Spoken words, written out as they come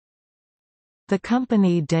The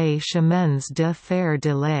Compagnie des Chemins de Fer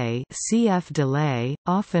de lait (CF de lait),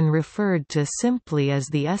 often referred to simply as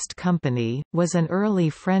the Est Company, was an early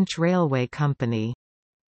French railway company.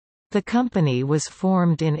 The company was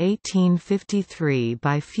formed in 1853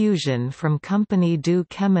 by fusion from Compagnie du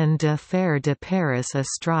Chemin de Fer de Paris à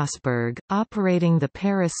Strasbourg, operating the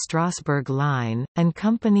Paris-Strasbourg line, and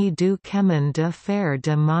Compagnie du Chemin de Fer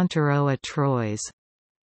de Montereau à Troyes.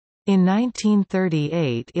 In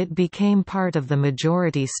 1938 it became part of the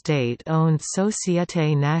majority state-owned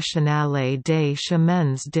Société Nationale des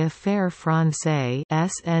Chemins de Fer Français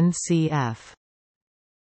 (SNCF).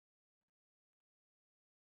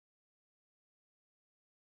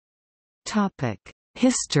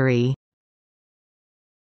 History.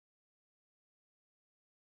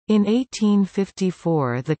 In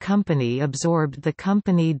 1854 the company absorbed the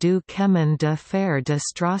Compagnie du Chemin de Fer de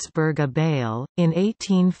Strasbourg à Bâle, in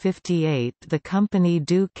 1858 the Compagnie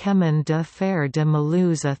du Chemin de Fer de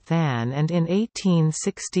Mulhouse à Thann, and in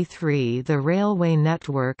 1863 the railway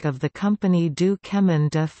network of the Compagnie du Chemin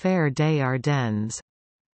de Fer des Ardennes.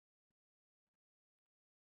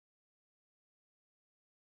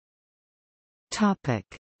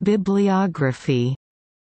 Bibliography.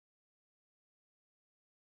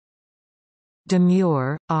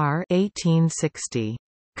 Demure, R. 1860.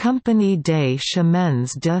 Compagnie des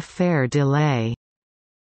Chemins de Fer de lait.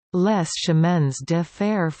 Les Chemins de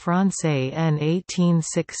Fer Français en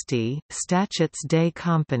 1860, Statuts des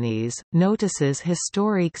Compagnies, Notices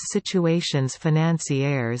historiques situations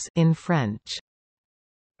financières in French.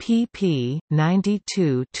 pp.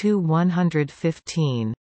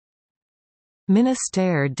 92–115.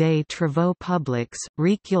 Ministère des Travaux Publics,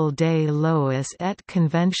 Recueil des lois et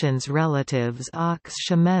conventions relatives aux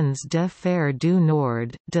chemins de fer du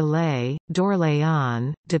Nord, de lait,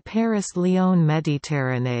 d'Orléans, de Paris-Lyon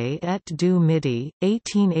Méditerranée et du Midi,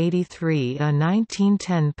 1883 à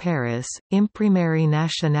 1910 Paris, Imprimerie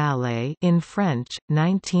Nationale in French,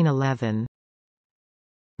 1911.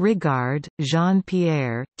 Rigard,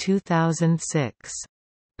 Jean-Pierre, 2006.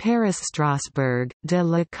 Paris-Strasbourg, de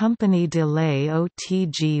la Compagnie de lait au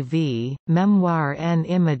TGV, Mémoire en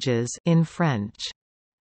images in French.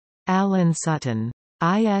 Alan Sutton.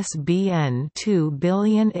 ISBN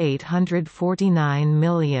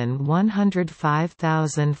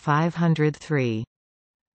 2849105503.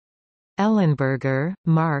 Ellenberger,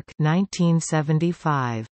 Mark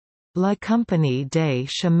 1975. La Compagnie des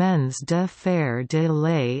Chemins de Fer de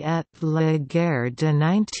lait et la guerre de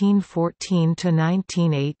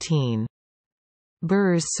 1914–1918.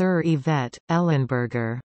 Bers-sur-Yvette,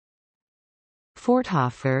 Ellenberger.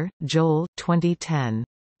 Forthofer, Joel 2010.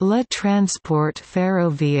 Le transport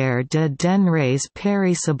ferroviaire de denrées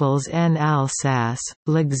périssables en Alsace,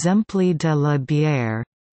 l'exemple de la bière.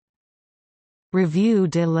 Revue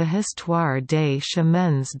de l'histoire des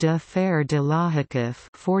chemins de fer de l'Oaxaca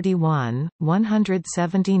 41,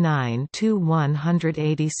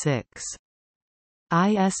 179–186.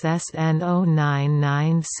 ISSN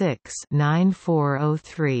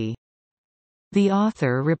 0996-9403. The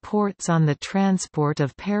author reports on the transport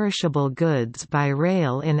of perishable goods by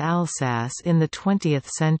rail in Alsace in the 20th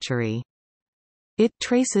century. It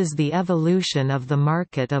traces the evolution of the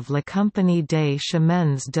market of La Compagnie des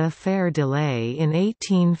Chemins de Fer de lait in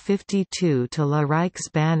 1852 to La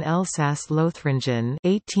Reichsbahn Alsace-Lothringen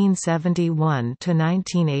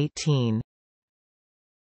 1871–1918.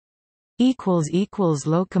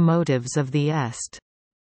 Locomotives of the Est.